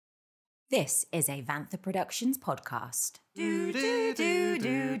This is a Vantha Productions podcast.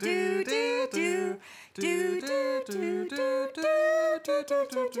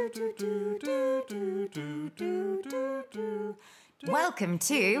 Welcome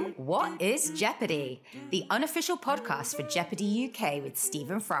to What is Jeopardy, the unofficial podcast for Jeopardy UK with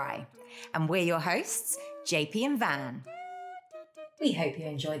Stephen Fry. And we're your hosts, JP and Van. We hope you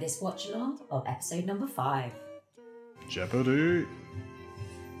enjoy this watch along of episode number 5. Jeopardy!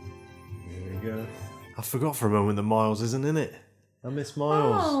 Here we go. I forgot for a moment that Miles isn't in it. I miss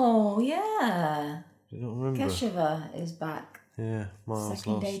Miles. Oh, yeah. You don't remember? Keshiva is back. Yeah, Miles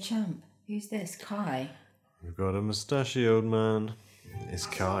Second lost. day champ. Who's this? Kai. We've got a mustachioed man. It's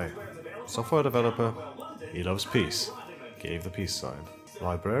Kai. Software developer. He loves peace. Gave the peace sign.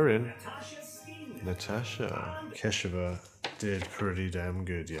 Librarian. Natasha. Keshiva did pretty damn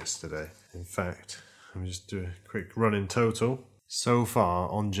good yesterday. In fact, let me just do a quick run in total. So far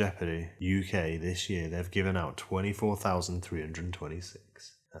on Jeopardy UK this year, they've given out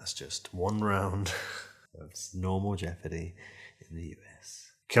 24,326. That's just one round of normal Jeopardy in the US.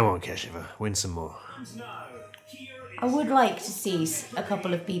 Come on, Keshiva, win some more. I would like to see a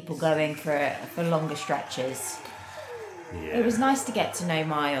couple of people going for longer stretches. Yeah. It was nice to get to know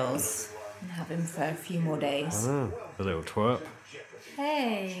Miles and have him for a few more days. The little twerp.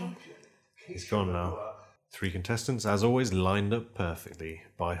 Hey. He's gone now. 3 contestants, as always, lined up perfectly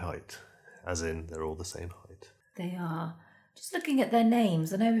by height. As in, they're all the same height. They are. Just looking at their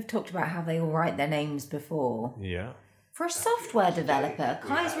names, I know we've talked about how they all write their names before. Yeah. For a software developer,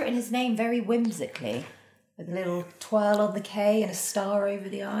 Kai's written his name very whimsically, with a little twirl on the K and a star over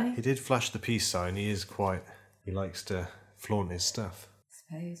the I. He did flash the peace sign. He likes to flaunt his stuff.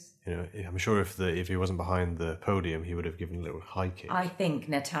 I suppose. You know, I'm sure if he wasn't behind the podium, he would have given a little high kick. I think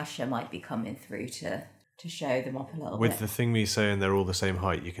Natasha might be coming through to show them up a little With bit. the thing me saying they're all the same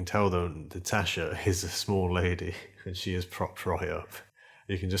height, you can tell though Natasha is a small lady and she is propped right up.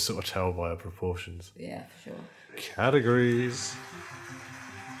 You can just sort of tell by her proportions. Yeah, for sure. Categories.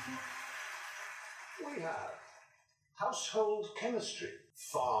 We have household chemistry,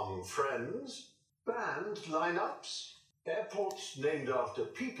 farm friends, band lineups, airports named after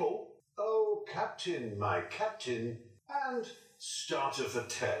people, oh captain, my captain, and starter for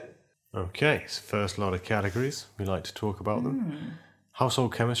 10. Okay, so first lot of categories. We like to talk about them.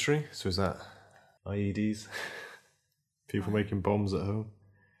 Household chemistry. So is that IEDs? People making bombs at home?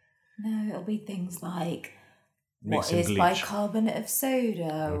 No, it'll be things like Mixing what is bleach. bicarbonate of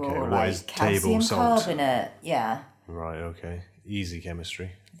soda Okay, or what like is calcium table salt? carbonate. Yeah, Right, okay. Easy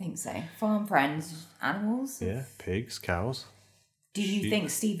chemistry. I think so. Farm friends, animals. Yeah, pigs, cows. Do you sheep. think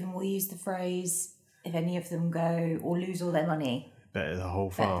Stephen will use the phrase if any of them go or lose all their money? Better the whole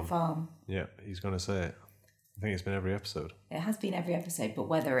Bet farm. the farm. Yeah, he's going to say it. I think it's been every episode. It has been every episode, but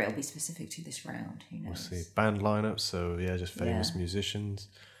whether it'll be specific to this round, who knows? We'll see. Band lineups, so yeah, just famous Yeah. musicians.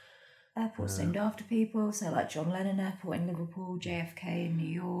 Airports named after people, so like John Lennon Airport in Liverpool, JFK in New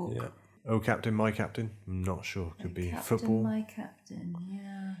York. Yeah. Oh, captain, my captain. I'm not sure. Could be Captain, football. my captain,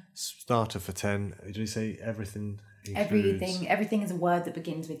 yeah. Starter for 10. Did you say everything? Includes... Everything is a word that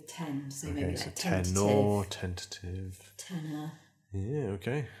begins with 10, so maybe Okay, like so tentative. tenor, tentative. Tenor. Yeah,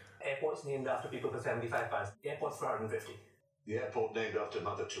 okay. Airports named after people for £75. Airports for 150. The airport named after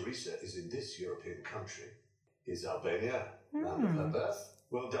Mother Teresa is in this European country. Is Albania land of her birth?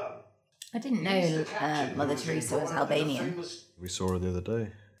 Well done. I didn't He's know the captain Mother who was Teresa was involved in the Albanian. famous- We saw her the other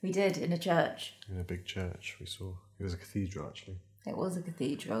day We did, in a church. in a big church. We saw it was a cathedral actually, It was a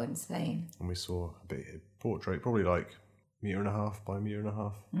cathedral in Spain. and we saw a big portrait, probably like 1.5 by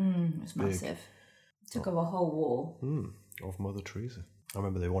 1.5 It was massive. It took up a whole wall. of Mother Teresa. I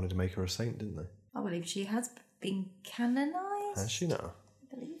remember they wanted to make her a saint, didn't they? I believe she has been canonised. Has she now?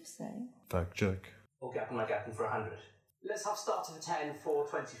 I believe so. Fact check. Oh, captain, my captain for 100. Let's have starter for 10 for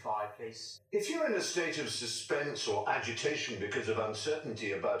 25, please. If you're in a state of suspense or agitation because of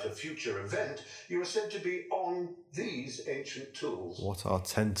uncertainty about a future event, you are said to be on these ancient tools. What are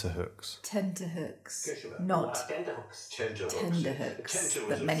tenterhooks? Tenterhooks. Keshiva. Not Tenterhooks. Tenterhooks. Tenterhooks A tenter that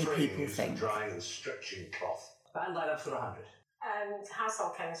was a many frame people used for think. drying and stretching cloth. Band lineups for 100.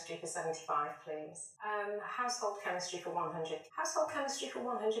 Household chemistry for 75, please. Household chemistry for 100. Household chemistry for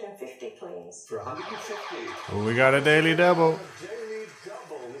 150, please. For 150. Oh, we got a daily double. A daily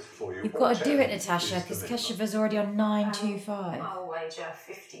double for you. You've got to do it, Natasha, Is because the minimum. Keshiva's already on 925. I'll wager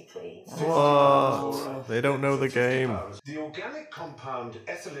 50, please. What? They don't know the game. The organic compound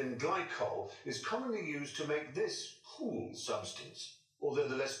ethylene glycol is commonly used to make this cool substance, although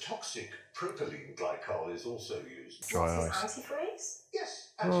the less toxic propylene glycol is also used. Dry What's ice. this, antifreeze? Yes,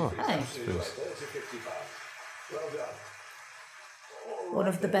 Oh, antifreeze, hey. absolutely right. 30 50 pounds. Well done. All one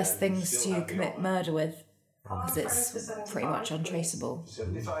of the best things Still to have the commit honour. murder with, because Friends for it's 75, pretty much please. untraceable.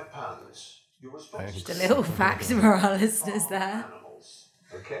 £75. You're responsible. Just a little fact for our listeners there. Animals.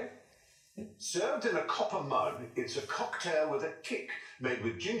 Okay? Served in a copper mug, it's a cocktail with a kick, made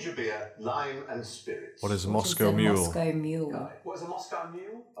with ginger beer, lime, and spirits. What is a Which Moscow is a Mule? Moscow Mule. What is a Moscow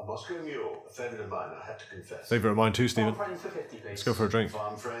Mule? A Moscow Mule, a favourite of mine, I have to confess. Favourite of mine too, Farm Stephen. friends for 50, please. Let's go for a drink.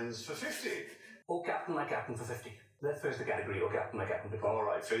 Farm friends for 50. Or Captain like Captain for 50. Let's first the category, or Captain like Captain for All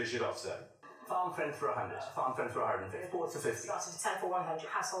right, finish it off then. Farm friends for 100. Farm friends for 150. Sports for 50. Started for 10 for 100.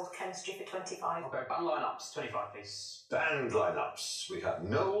 Household chemistry for 25. Okay, band lineups, 25, please. Band lineups. We have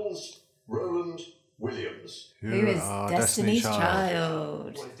Knowles, Roland, Williams. Who is are Destiny's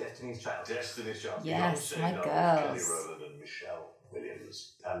Child? What is Destiny's Child? Destiny's Child. Yes, Beyonce my Knowles, girls. Kelly Rowland and Michelle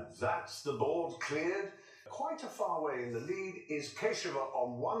Williams. And that's the board cleared. Quite a far way in the lead is Keshava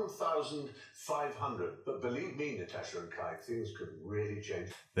on 1,500. But believe me, Natasha and Kai, things could really change.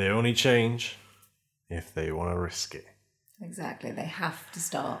 They only change if they want to risk it. Exactly, they have to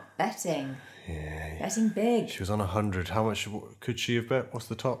start betting. Yeah. Betting big. She was on 100. How much could she have bet? What's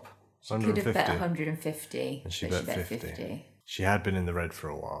the top? Could have bet 150. And she but bet 50. She had been in the red for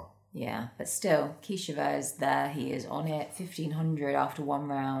a while. Yeah, but still, Keshava is there. He is on it. 1,500 after one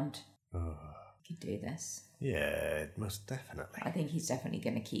round. Could do this. Yeah, most definitely. I think he's definitely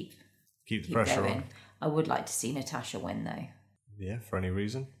going to keep Keep the pressure going. on. I would like to see Natasha win, though. Yeah, for any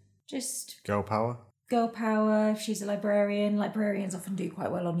reason. Just Girl power. girl power. If she's a librarian, librarians often do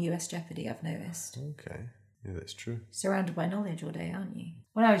quite well on US Jeopardy, I've noticed. Okay. Yeah, that's true. Surrounded by knowledge all day, aren't you?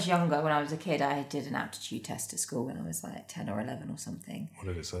 When I was younger, when I was a kid, I did an aptitude test at school when I was like 10 or 11 or something. What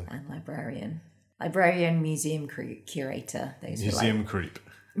did it say? And librarian, museum curator. Those Museum were like, creep.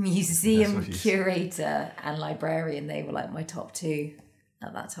 museum That's what you said. curator and librarian. They were like my top two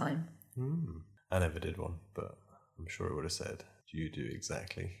at that time. I never did one, but I'm sure it would have said, you do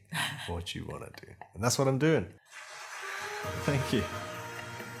exactly what you want to do. And that's what I'm doing. Thank you.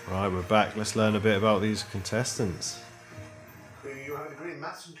 Right, we're back. Let's learn a bit about these contestants. You have a degree in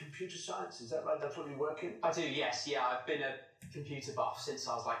maths and computer science, is that right? That's what you work in? I do, yes. Yeah, I've been a computer buff since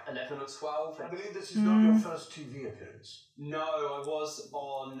I was like 11 or 12. I believe this is not your first TV appearance. No, I was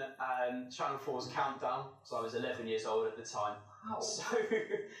on Channel 4's Countdown, so I was 11 years old at the time. Wow. So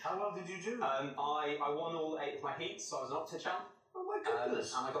How well did you do? I won all 8 of my heats, so I was an Opta champ. Oh my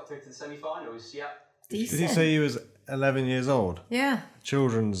goodness. And I got through to the semi-finals, yeah. Decent. Did he say he was 11 years old? Yeah.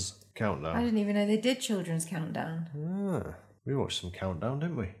 Children's I countdown. didn't even know they did children's countdown. Ah, we watched some countdown,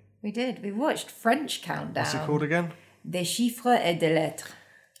 didn't we? We did. We watched French countdown. What's it called again? Des chiffres et des lettres.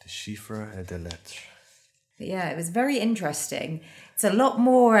 Des chiffres et des lettres. But yeah, it was very interesting. It's a lot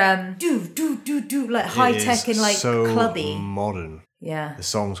more like high It tech is and like so clubby. modern. Yeah, The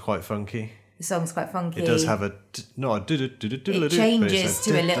song's quite funky. the song's quite funky. It does have a It changes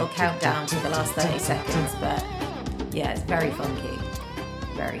to a little countdown for the last 30 seconds, but yeah, it's very funky.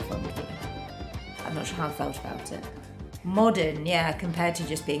 Very funky. I'm not sure how I felt about it. Modern, yeah, compared to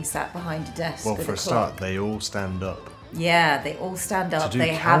just being sat behind a desk. Well, with for a a start, clock. they all stand up. Yeah, they all stand up. To do They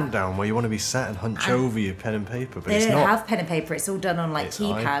have. countdown where you want to be sat and hunch over your pen and paper, but They it's don't not. have pen and paper. It's all done on like It's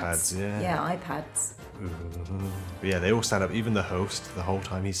keypads. iPads, yeah. Yeah, iPads. But yeah, they all stand up. Even the host, the whole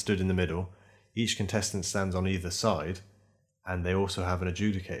time he stood in the middle. Each contestant stands on either side, and they also have an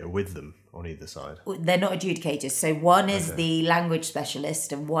adjudicator with them on either side. They're not adjudicators. So one is the language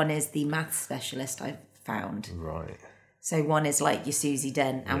specialist and one is the maths specialist, I've found. Right. So one is like your Susie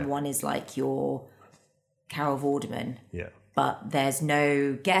Dent and Yeah. one is like your Carol Vorderman. Yeah. But there's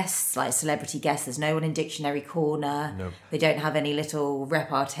no guests, like celebrity guests. There's no one in Dictionary Corner. Nope. They don't have any little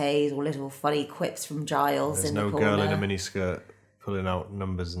repartees or little funny quips from Giles There's in no the corner. girl in a miniskirt pulling out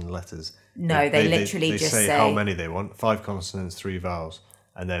numbers and letters. No, they literally they just say say- how many they want. 5 consonants, 3 vowels.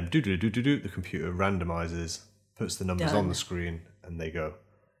 And then do-do-do-do-do, the computer randomizes, puts the numbers Done. on the screen, and they go.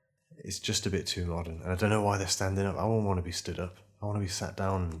 It's just a bit too modern. And I don't know why they're standing up. I don't want to be stood up. I want to be sat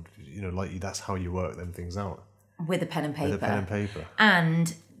down. And, that's how you work them things out. With a pen and paper. With a pen and paper.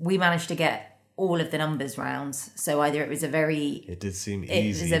 And we managed to get all of the numbers rounds. So either it was a very It did seem it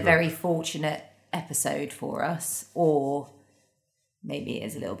easy. was a but very fortunate episode for us, or maybe it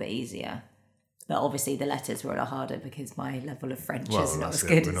is a little bit easier. But obviously the letters were a lot harder because my level of French Well, is not that's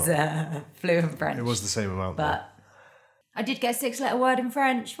as it, good we're as fluent French. It was the same amount. though. But I did get a 6-letter word in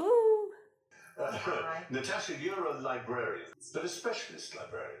French. Woo! Natasha, you're a librarian, but a specialist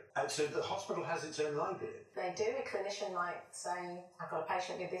librarian. And so the hospital has its own library. They do. A clinician might say, I've got a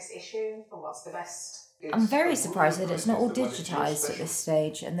patient with this issue, and what's the best? I'm very It's a surprised that rural it's not all process, the one that's digitised at this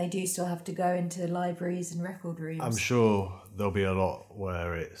stage, and they do still have to go into libraries and record rooms. I'm sure there'll be a lot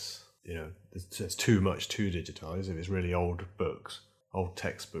where it's, it's too much to digitise if it's really old books. old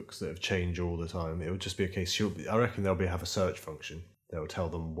textbooks that have changed all the time. It would just be a case. I reckon they'll have a search function that will tell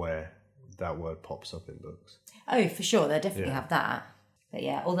them where that word pops up in books. Oh, for sure, they'll definitely have that. But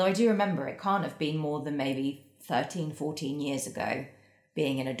yeah, although I do remember it can't have been more than maybe 13, 14 years ago,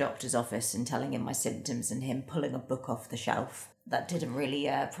 being in a doctor's office and telling him my symptoms and him pulling a book off the shelf. That didn't really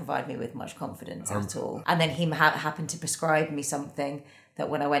provide me with much confidence at all. And then he happened to prescribe me something that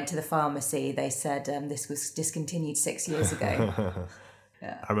when I went to the pharmacy, they said this was discontinued 6 years ago.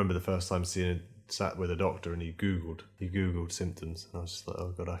 I remember the first time sat with a doctor and he googled symptoms, and I was just like,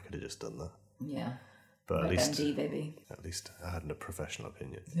 oh god, I could have just done that. Yeah. But Red MD, baby. At least I had a professional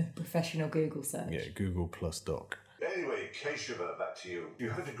opinion. Professional Google search. Yeah, Google plus doc. Anyway, Keshava, back to you. You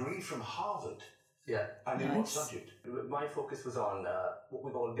have a degree from Harvard. Yeah. And in what subject? My focus was on what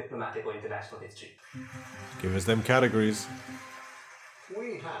we call diplomatic or international history. Give us them categories.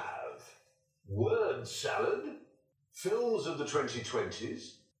 We have word salad, films of the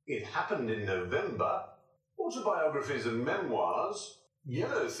 2020s, It Happened in November, autobiographies and memoirs,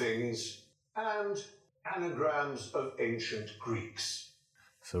 yellow things, and anagrams of ancient Greeks.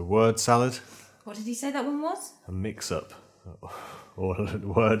 So word salad, What did he say that one was? a mix-up, or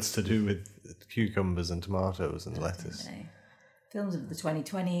words to do with cucumbers and tomatoes and lettuce. No. Films of the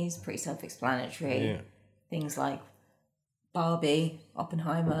 2020s, pretty self-explanatory. Yeah. Things like Barbie,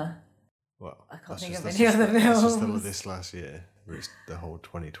 Oppenheimer. Well, I can't that's think just- of that's any just- other that's just films. this last year, reached the whole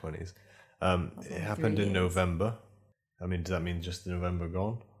 2020s. It only happened 3 in years. November. I mean, does that mean just November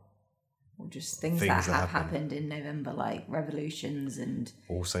gone? Or just things Things that that have happened. happened in November, like revolutions and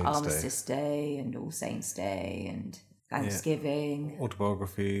All Saints Day. Armistice Day and All Saints Day and Thanksgiving.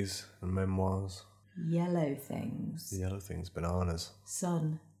 Autobiographies and memoirs. Yellow things. The yellow things, bananas.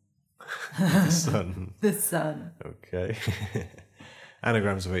 Sun. The sun. The sun. Okay.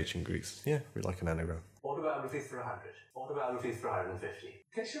 Anagrams of ancient Greeks. Yeah, we like an anagram. Autobiographies for 100. Autobiographies for 150.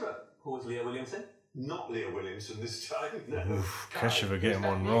 Keshava. Who was Leah Williamson? Not Leah Williamson this time, no. Keshava getting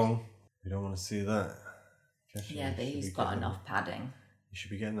one wrong. We don't want to see that. Keshava Yeah, but should he's be got getting enough padding. them- He should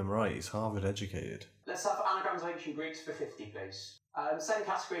be getting them right. He's Harvard educated. Let's have anagrams of ancient Greeks for 50, please. Same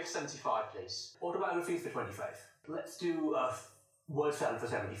category for 75, please. Autobiographies for 25. Let's do word salad for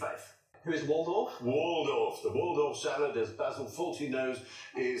 75. Who is Waldorf? Waldorf. The Waldorf salad, as Basil Fawlty knows,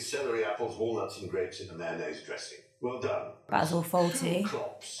 is celery, apples, walnuts and grapes in a mayonnaise dressing. Well done. Basil Fawlty.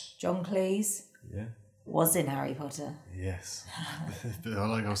 Klops. John Cleese. Yeah. Was in Harry Potter. Yes. But I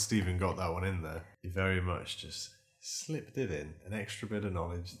like how Stephen got that one in there. He very much just slipped it in. An extra bit of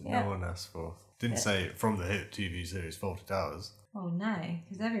knowledge that Yeah. no one asked for. Didn't say it from the hit TV series Fawlty Towers. Oh no,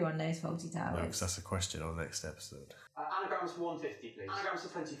 because everyone knows Fawlty Towers. No, because that's a question on next episode. Anagrams for 150, please. Anagrams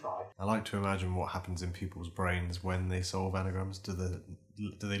for 25. I like to imagine what happens in people's brains when they solve anagrams. Do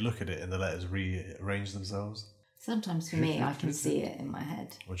they look at it and the letters rearrange themselves? Sometimes for me, I can see it in my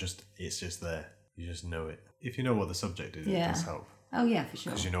head. Or it's just there? You just know it. If you know what the subject is, Yeah. it does help. Oh yeah, for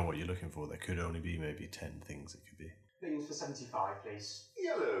sure. Because you know what you're looking for. There could only be maybe 10 things it could be. Things for 75, please.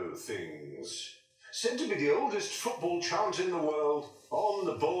 Yellow things. Said to be the oldest football chant in the world, On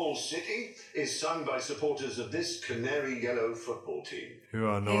the Ball City, is sung by supporters of this canary yellow football team. Who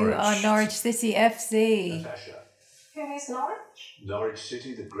are Who Norwich? are Norwich City FC? Natasha. Who is Norwich? Norwich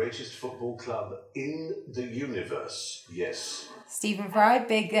City, the greatest football club in the universe. Yes. Stephen Fry,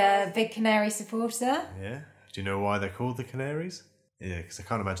 big Canary supporter. Yeah. Do you know why they're called the Canaries? Yeah, because I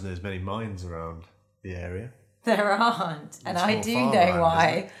can't imagine there's many mines around the area. There aren't, and It's I more do farmland, know isn't why.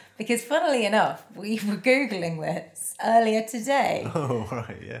 it? Because funnily enough, we were googling this earlier today. Oh,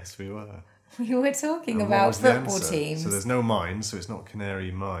 right. Yes, we were. We were talking And what about was the football answer? teams. So there's no mines, so it's not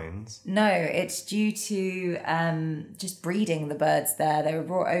Canary mines. No, it's due to just breeding the birds there. They were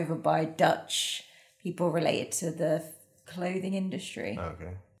brought over by Dutch people related to the clothing industry.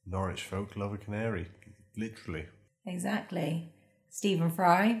 Okay. Norwich folk love a canary. Literally. Exactly. Stephen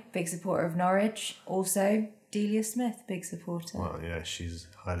Fry, big supporter of Norwich. Also, Delia Smith, big supporter. Well, yeah, she's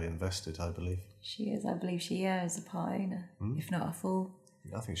highly invested, I believe. She is, I believe she is a part owner, if not a full.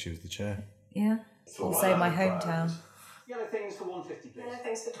 I think she was the chair. Yeah. For Also my 100 hometown. pounds. Yellow things for 150, please. Yellow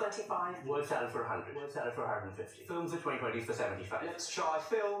things for 25. Word salad for 100. Word salad for 150. Films of 2020 for 75. Let's try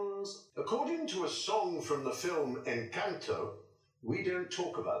films. According to a song from the film Encanto, we don't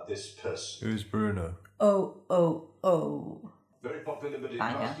talk about this person. Who's Bruno? Oh. Very popular, but it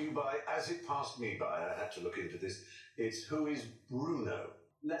Banger. passed you by as it passed me by. I had to look into this. It's Who is Bruno?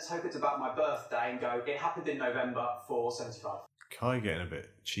 Let's hope it's about my birthday and go, It Happened in November for 75. Kai getting a bit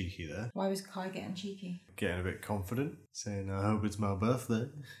cheeky there. Why was Kai getting cheeky? Getting a bit confident. Saying, I hope it's my birthday.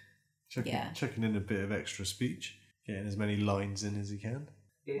 Chucking in a bit of extra speech. Getting as many lines in as he can.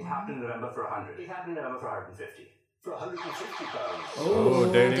 It happened in November for 100. It happened in November for 150. for £150.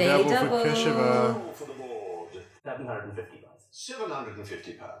 Oh, daily double for Keshava. All for the board. £750.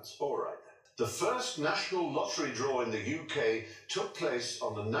 £750. All right then. The first national lottery draw in the UK took place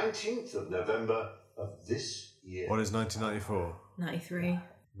on the 19th of November of this year. What is 1994? 93.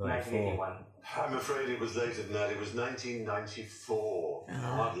 1981. I'm afraid it was later than that. It was 1994.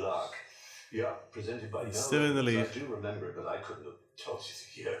 Hard luck. Yeah, presented by It's still in the lead. I do remember it, but I couldn't have told you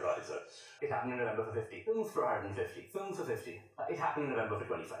the year either. It happened in November for 50. Films for 150. Films for 50. It happened in November for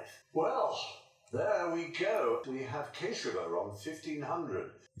 25. Well, there we go. We have Keshava on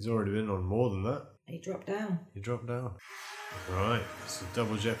 1500. He's already been on more than that. He dropped down. He dropped down. Right, so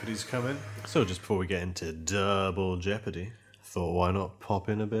Double Jeopardy's coming. So just before we get into Double Jeopardy, I thought why not pop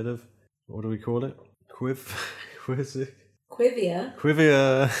in a bit of, what do we call it?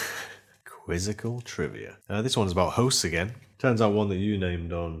 Quizzical trivia. This one's about hosts again. Turns out one that you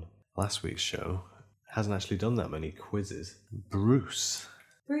named on last week's show hasn't actually done that many quizzes. Bruce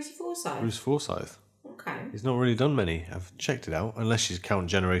Forsyth. Okay. He's not really done many. I've checked it out, unless you count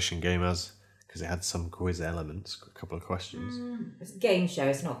Generation Game as, because it had some quiz elements, a couple of questions. It's a game show,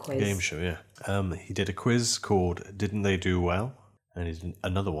 it's not a quiz. Game show, yeah. He did a quiz called Didn't They Do Well? And he did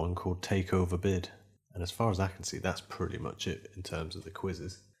another one called Take Over Bid. And as far as I can see, that's pretty much it in terms of the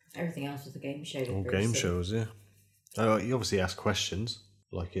quizzes. Everything else was a game show. All game shows, yeah. He obviously asked questions,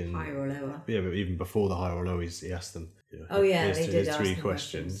 like in... Higher or lower. Yeah, but even before the higher or low, he asked them. You know, Oh, yeah, here's they did here's ask three them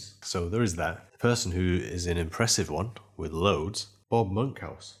questions. So there is that. The person who is an impressive one, with loads, Bob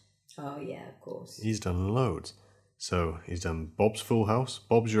Monkhouse. Oh, yeah, of course. He's done loads. So he's done Bob's Full House,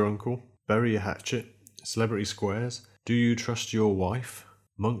 Bob's Your Uncle, Bury Your Hatchet, Celebrity Squares, Do You Trust Your Wife,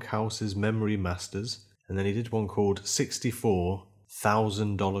 Monkhouse's Memory Masters, and then he did one called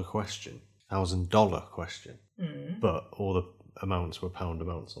 $64,000 question. $1,000 question. But all the amounts were pound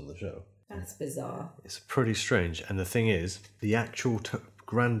amounts on the show. That's bizarre. It's pretty strange. And the thing is, the actual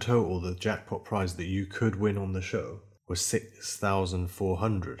grand total, the jackpot prize that you could win on the show was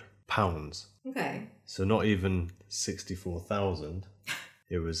 £6,400. Okay. So not even 64,000.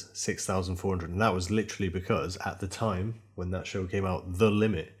 It was 6,400. And that was literally because at the time when that show came out, the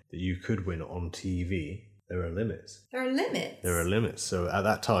limit that you could win on TV, there are limits. There are limits. There are limits. So at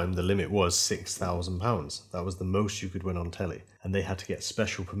that time, the limit was £6,000. That was the most you could win on telly. And they had to get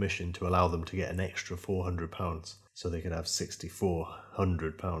special permission to allow them to get an extra £400. So they could have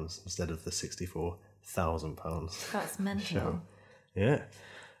 £6,400 instead of the £64,000. That's mental. Show. Yeah.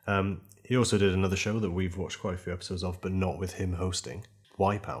 He also did another show that we've watched quite a few episodes of, but not with him hosting,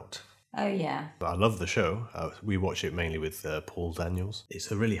 Wipeout. Oh, yeah. But I love the show. We watch it mainly with Paul Daniels. It's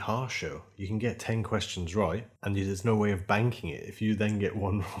a really harsh show. You can get 10 questions right, and there's no way of banking it. If you then get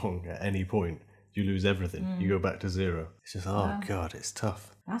one wrong at any point, you lose everything. You go back to zero. It's just, God, it's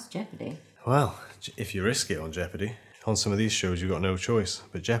tough. That's Jeopardy. Well, if you risk it on Jeopardy, on some of these shows you've got no choice.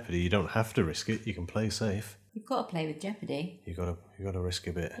 But Jeopardy, you don't have to risk it. You can play safe. You've got to play with Jeopardy. You got to risk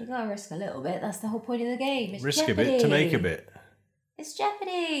a bit. You've got to risk a little bit. That's the whole point of the game. It's Risk Jeopardy. a bit to make a bit. It's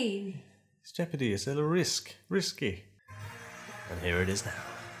Jeopardy. It's Jeopardy. It's a little risky. And here it is now.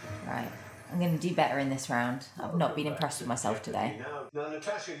 Right. I'm going to do better in this round. I've not been impressed with myself today. Now,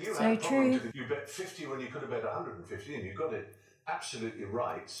 Natasha, you So had a problem. true. You bet 50 when you could have bet 150, and you got it absolutely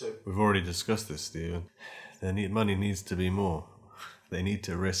right. So We've already discussed this, Stephen. Money needs to be more. They need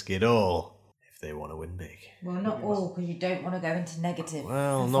to risk it all if they want to win big. Well, not all, because you don't want to go into negative.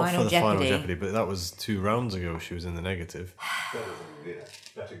 Well, not for the final Jeopardy, but that was 2 rounds ago she was in the negative. better than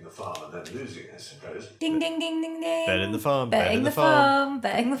betting the farm and then losing, I suppose. Ding, ding, ding, ding, ding. Bet in the farm, Betting the farm.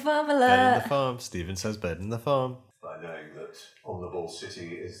 Betting the farm alert. Bet in the farm. Stephen says bet in the farm. By knowing that On the Ball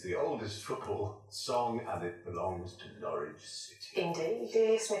City is the oldest football song and it belongs to Norwich City. Indeed,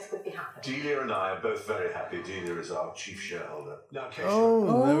 Delia Smith would be happy. Delia and I are both very happy. Delia is our chief shareholder. Now, Keisha,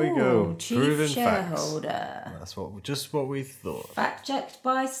 Oh, there we go. Chief Proven shareholder. facts. That's just what we thought. Fact checked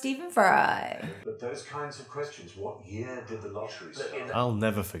by Stephen Fry. but those kinds of questions, what year did the lottery start? I'll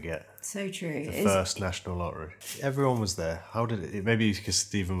never forget So true. the first national lottery. Everyone was there. How did it? Maybe because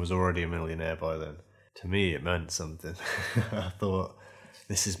Stephen was already a millionaire by then. To me, it meant something. I thought,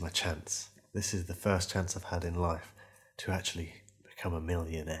 this is my chance. This is the first chance I've had in life to actually become a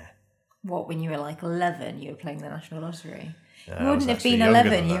millionaire. What, when you were like 11, you were playing the National Lottery? I You was wouldn't have actually been younger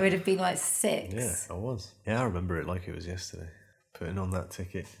 11, than you that. would have been like 6. Yeah, I was. Yeah, I remember it like it was yesterday. Putting on that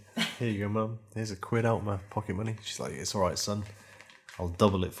ticket. Here you go, Mum. Here's £1 out of my pocket money. She's like, it's all right, son. I'll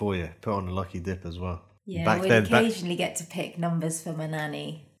double it for you. Put on a lucky dip as well. Yeah, we'd occasionally get to pick numbers for my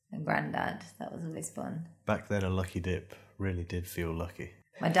nanny and granddad. That was always fun. Back then, a lucky dip really did feel lucky.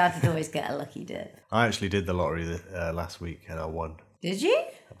 My dad would always get a lucky dip. I actually did the lottery last week and I won. Did you?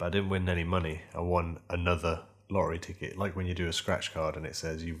 But I didn't win any money. I won another lottery ticket, like when you do a scratch card and it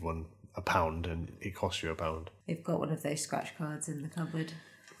says you've won £1 and it costs you £1. We've got one of those scratch cards in the cupboard.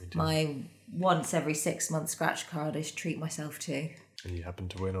 My once every 6 month scratch card is treat myself to. And you happen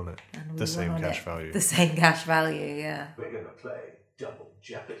to win on it. And we The same won on cash it. value. The same cash value, yeah. We're going to play Double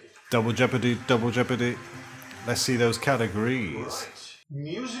Jeopardy. Double Jeopardy, Double Jeopardy. Let's see those categories. Right.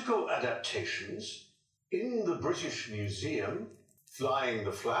 Musical adaptations in the British Museum, flying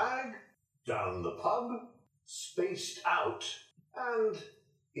the flag, down the pub, spaced out, and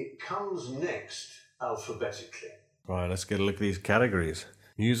it comes next alphabetically. Right, let's get a look at these categories.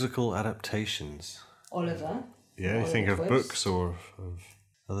 Musical adaptations. Oliver. Yeah, you think of books or of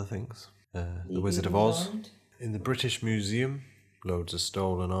other things. The Wizard of Oz. In the British Museum, loads of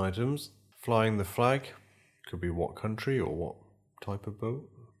stolen items. Flying the flag, could be what country or what type of boat.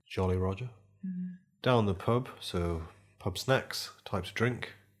 Jolly Roger. Down the pub, so pub snacks, types of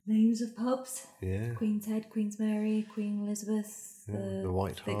drink. Names of pubs. Yeah. Queen's Head, Queen's Mary, Queen Elizabeth, the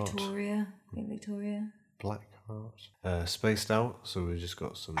White Hart. Victoria, Queen Victoria. Black Heart. Spaced out, so we've just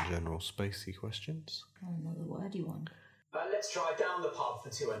got some general spacey questions. Oh, another wordy one. Let's try down the pub for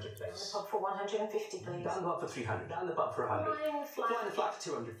 200, Down the please. pub for 150, please. Down the pub for 300. Down the pub for 100. Flying the flag. Flying the flag for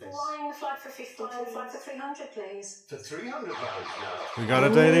 200, please. Flying the flag for 50. Flying the flag for 300, please. For £300 now. We got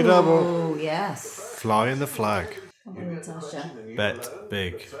a daily double. Oh, yes. Flying the flag. Come You on, get the Natasha. question and you Bet alone,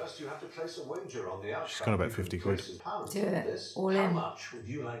 big. But first you have to place a wager on the outcome. She's gonna bet You can 50 quid. place in pounds Do on it. this. All How in. much would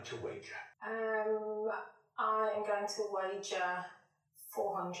you like to wager? I am going to wager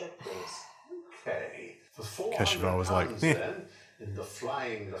 400, please. Okay. For Keshavar was like, £400 "Eh." then, in the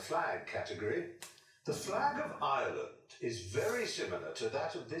flying the flag category, the flag of Ireland is very similar to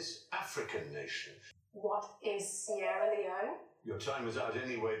that of this African nation. What is Sierra Leone? Your time is out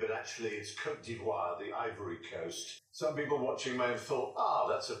anyway, but actually it's Côte d'Ivoire, the Ivory Coast. Some people watching may have thought,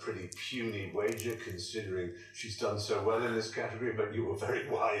 that's a pretty puny wager considering she's done so well in this category, but you were very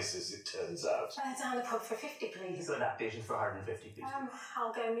wise as it turns out. Down the pub for 50, please. Musical adaptations for 150, please.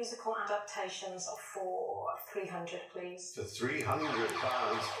 I'll go musical adaptations for 300, please. For £300.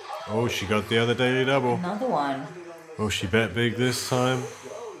 Oh, she got the other daily double. Another one. Oh, she bet big this time.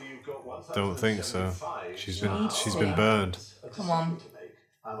 Well, you've got Don't think so. 1,075. She's been burned. Come on.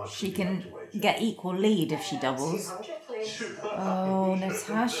 How much She would you can like to wager? get equal lead if she doubles. 200, please. Oh,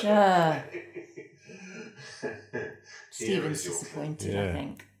 Natasha. Here Stephen's is your disappointed, Yeah. I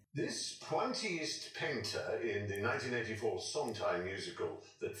think. This pointiest painter in the 1984 Sondheim musical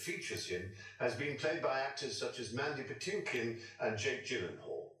that features him has been played by actors such as Mandy Patinkin and Jake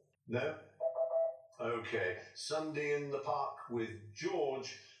Gyllenhaal. No? Okay. Sunday in the Park with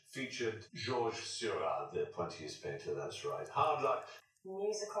George featured Georges Seurat, the pointiest painter, that's right. Hard luck.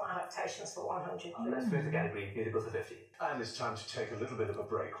 Musical adaptations for 100, please. Let's finish the category. Musical for 50. And it's time to take a little bit of a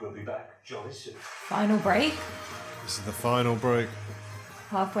break. We'll be back jolly soon. Final break. This is the final break.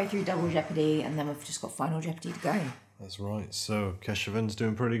 Halfway through Double Jeopardy, and then we've just got Final Jeopardy to go. That's right. So, Keshavan's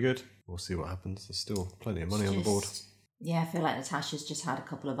doing pretty good. We'll see what happens. There's still plenty of money on the board. Yeah, I feel like Natasha's just had a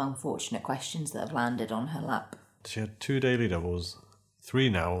couple of unfortunate questions that have landed on her lap. She had 2 daily doubles. 3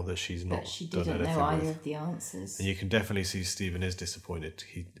 now that she's not But she done didn't anything know either with. of the answers. And you can definitely see Stephen is disappointed.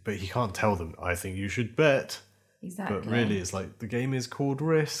 But he can't tell them, I think you should bet. Exactly. But really, it's like, the game is called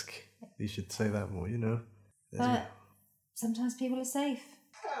Risk. You should say that more, you know. But sometimes people are safe.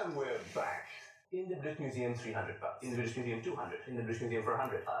 And we're back. In the British Museum, 300 pounds. In the British Museum, 200. In the British Museum, for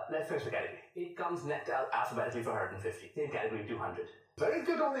 100. Let's finish the category. It comes next alphabetically for 150. Same category, 200. Very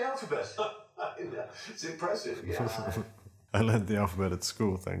good on the alphabet. It's impressive. Yeah. I learned the alphabet at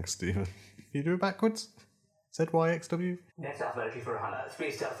school, thanks, Stephen. You do it backwards? ZYXW? Next alphabetically for 100.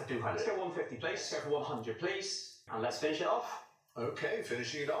 Spaced out for 200. Let's go 150, please. Let's go for 100, please. And let's finish it off. Okay,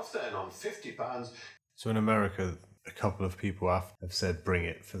 finishing it off then on £50. So in America, a couple of people have said bring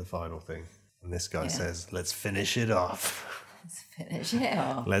it for the final thing. And this guy says, let's finish it off. Let's finish it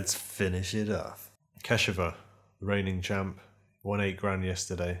off. Let's finish it off. Keshavar, the reigning champ, won 8 grand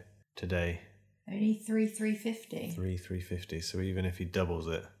yesterday. Today, Only 3,350. 3,350. So even if he doubles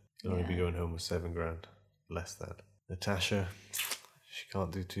it, he'll only be going home with 7 grand. Less than. Natasha, she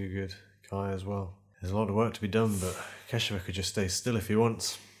can't do too good. Kai as well. There's a lot of work to be done, but Keshavar could just stay still if he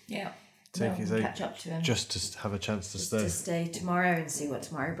wants. Yeah. Take his 8 catch up to him. just to have a chance to Just stay. to stay tomorrow and see what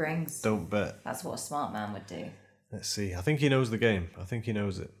tomorrow brings. Don't bet. That's what a smart man would do. Let's see. I think he knows the game. I think he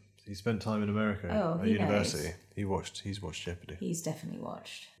knows it. He spent time in America at he university. knows. He's watched Jeopardy. He's definitely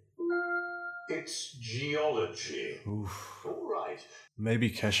watched. It's geology. All right. Maybe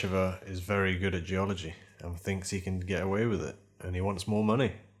Keshavar is very good at geology and thinks he can get away with it, and he wants more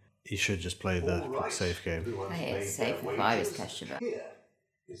money. He should just play the All right. safe game. Everyone's Play it made safe their if I was wagers. Keshavar. Here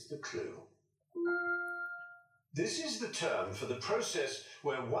is the clue. This is the term for the process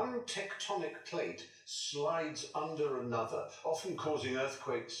where one tectonic plate slides under another, often causing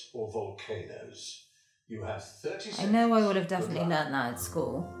earthquakes or volcanoes. You have 30 seconds. I know I would have definitely learnt that at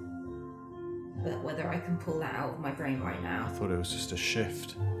school, but whether I can pull that out of my brain right I now. thought it was just a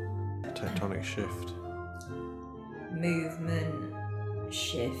shift. A tectonic shift. Movement,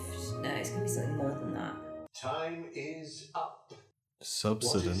 shift. No, it's going to be something more than that. Time is up.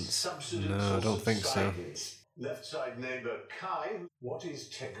 Subsidence? What is subsidence No, I or don't think so. subsidence? Left side neighbour Kai, what is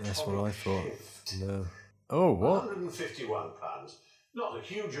tectonic That's what I thought. shift? No. Oh, what? £151. Not a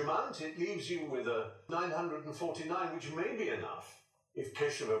huge amount. It leaves you with a 949, which may be enough if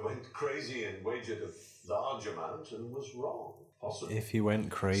Keshava went crazy and wagered a large amount and was wrong. Possibly. If he went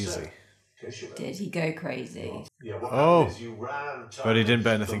crazy. Keshava. Did he go crazy? Yeah, what Oh. happened is you ran time But he didn't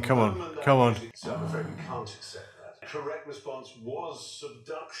bet anything. the Come on. moment that Come on. music- So I'm afraid we can't accept that. Correct response was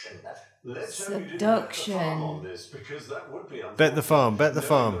subduction. Let's hope you didn't bet the Subduction. farm on this, because that would be Bet the farm, bet the Knowing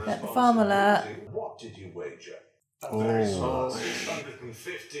farm. the Bet the response farm and alert. losing, what did you wager? A very Oh. smart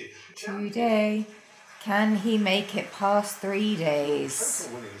 650. Today. Can he make it past 3 days?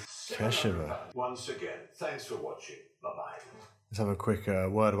 Total winning Keshava. £700. Once again, thanks for watching. Bye-bye. Let's have a quick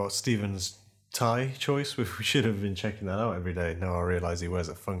word about Stephen's tie choice. We should have been checking that out every day. Now I realise he wears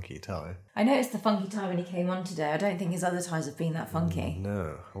a funky tie. I noticed the funky tie when he came on today. I don't think his other ties have been that funky.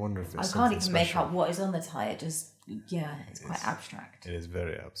 No, I wonder if it's I can't something even make special. out what is on the tie. It just, yeah, it's quite abstract. It is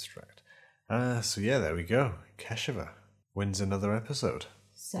very abstract. So yeah, there we go. Keshava wins another episode.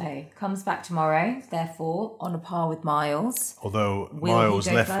 So, comes back tomorrow, therefore, on a par with Miles. Although Will he Miles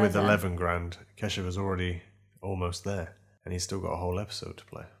go left with further? 11 grand, Keshava's already almost there. And he's still got a whole episode to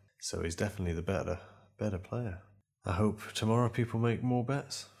play. So he's definitely the better player. I hope tomorrow people make more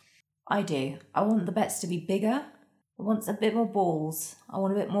bets. I do. I want the bets to be bigger. I want a bit more balls. I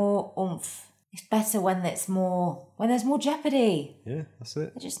want a bit more oomph. It's better when there's more jeopardy. Yeah, that's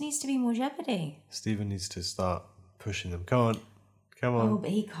it. There just needs to be more jeopardy. Stephen needs to start pushing them. Come on. Come on. Oh, but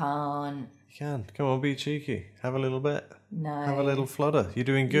he can't. You can. Come on, be cheeky. Have a little bet. No. Have a little flutter. You're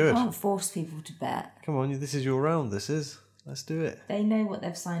doing You good. can't force people to bet. Come on, this is your round. This is. Let's do it. They know what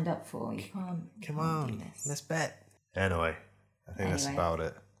they've signed up for. You can't. Come do on. this. Let's bet. Anyway, I think that's Anyway. about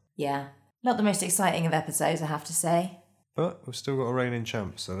it. Yeah. Not the most exciting of episodes, I have to say. But we've still got a reigning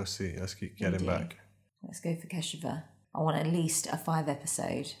champ, so let's see. Let's keep getting do. back. Let's go for Keshava. I want at least a 5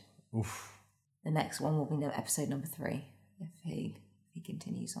 episode. Oof. The next one will be episode number 3 if he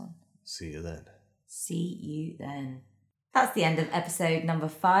continues on. See you then. See you then. That's the end of episode number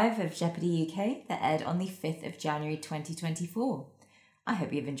 5 of Jeopardy UK that aired on the 5th of January 2024. I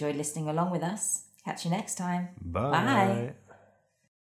hope you've enjoyed listening along with us. Catch you next time. Bye. Bye.